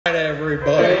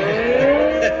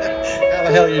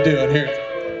hell you doing here?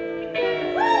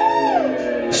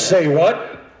 Say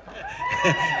what?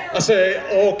 I say,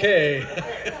 okay.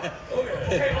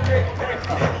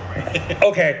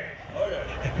 Okay.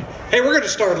 Hey, we're going to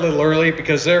start a little early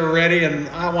because they're ready and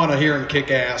I want to hear them kick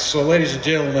ass. So, ladies and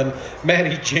gentlemen,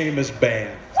 Matty Jamez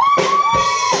Band.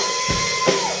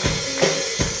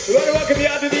 We want to welcome you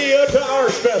out to the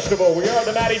Guitars Festival. We are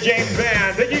the Matty Jamez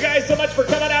Band. Thank you guys so much for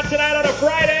coming out tonight on a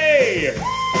Friday.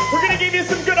 We're going to give you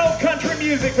some good old country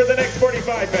music for the next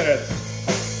 45 minutes.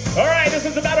 All right, this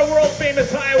is about a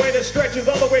world-famous highway that stretches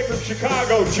all the way from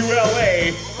Chicago to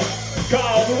L.A.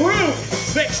 called Route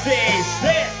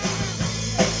 66.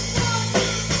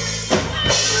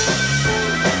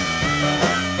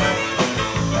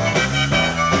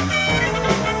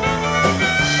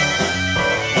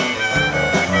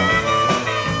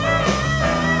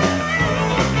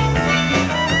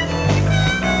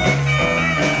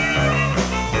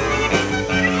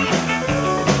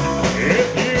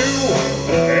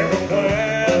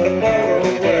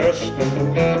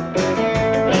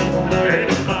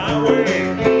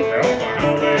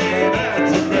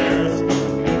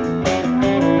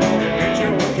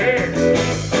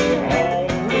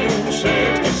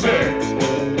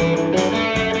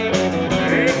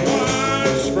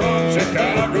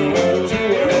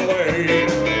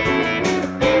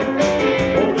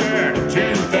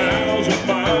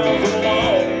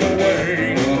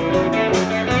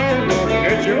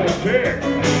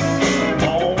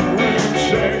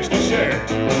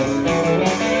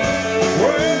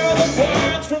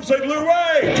 St.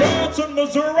 Louis, Johnson,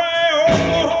 Missouri,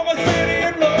 Oklahoma City,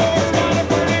 and Lawrence,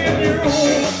 Montgomery, and you.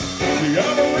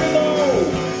 Amarillo,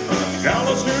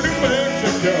 Dallas to New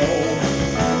Mexico,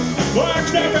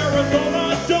 Flagstaff, Arizona,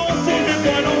 don't forget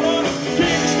Winona,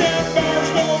 Kingston,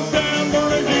 Barstow, San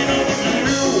Bernardino, and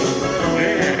you.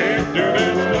 And do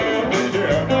this love with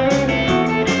you.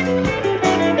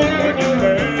 When you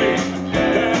make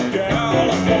that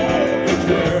California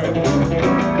trip,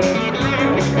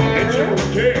 it's your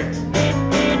kick.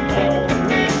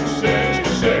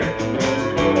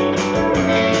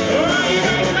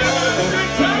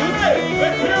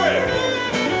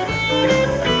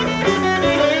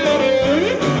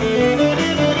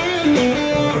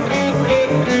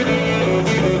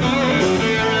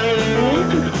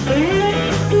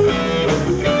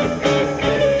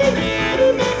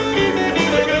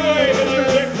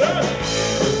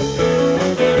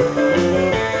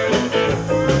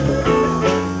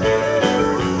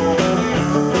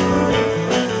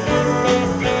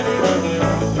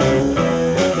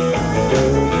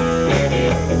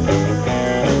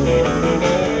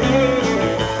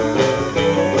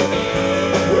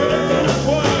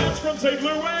 St.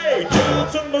 Louis,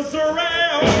 Johnson, Missouri,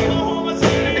 Oklahoma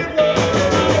City, and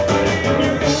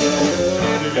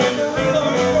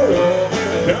Amarillo,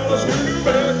 Dallas to New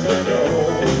Mexico,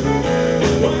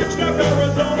 Flagstaff,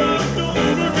 Arizona, don't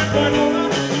forget Winona,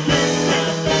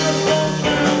 Kingston, Barstow,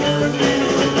 San Bernardino,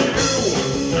 and you.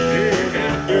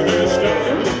 Into this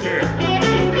time to kick.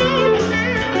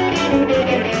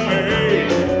 When you made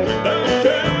that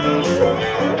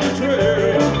California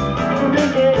trip,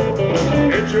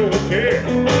 it's your kick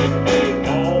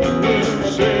on Route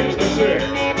 66.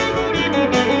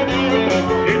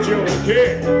 It's your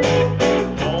kick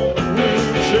on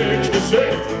Route 66.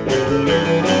 It's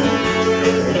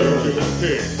your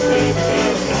kick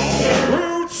on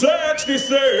Route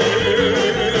 66.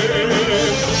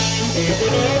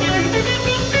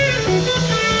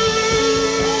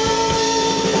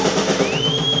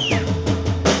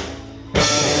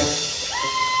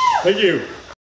 Thank you.